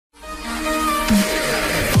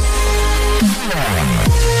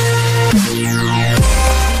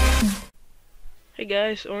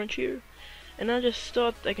guys, Orange here, and I just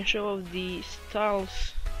thought I can show off the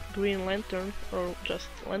styles Green Lantern, or just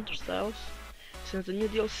Lantern styles, since the new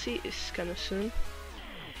DLC is kinda soon.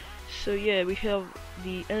 So yeah, we have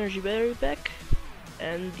the energy battery pack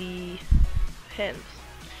and the hands.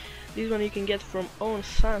 This one you can get from own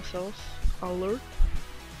Sansels alert,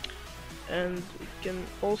 and you can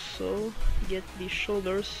also get the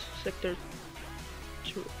shoulders sector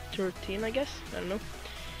 13, I guess, I don't know.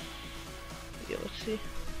 Yeah, let's see.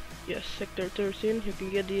 Yes, sector 13. You can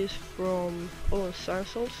get these from Owen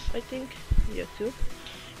Sansels, I think. Yeah, too.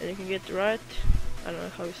 And you can get right. I don't know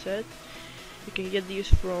how you said. You can get these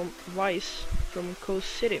from Vice, from Coast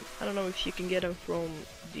City. I don't know if you can get them from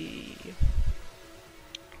the,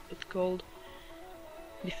 it's called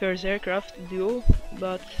the First Aircraft Duo,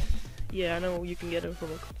 but yeah, I know you can get them from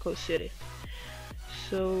Coast City.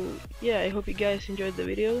 So yeah, I hope you guys enjoyed the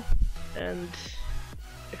video, and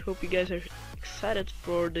I hope you guys are excited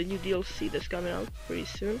for the new DLC that's coming out pretty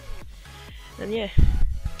soon. And yeah,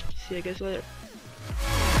 see you guys later.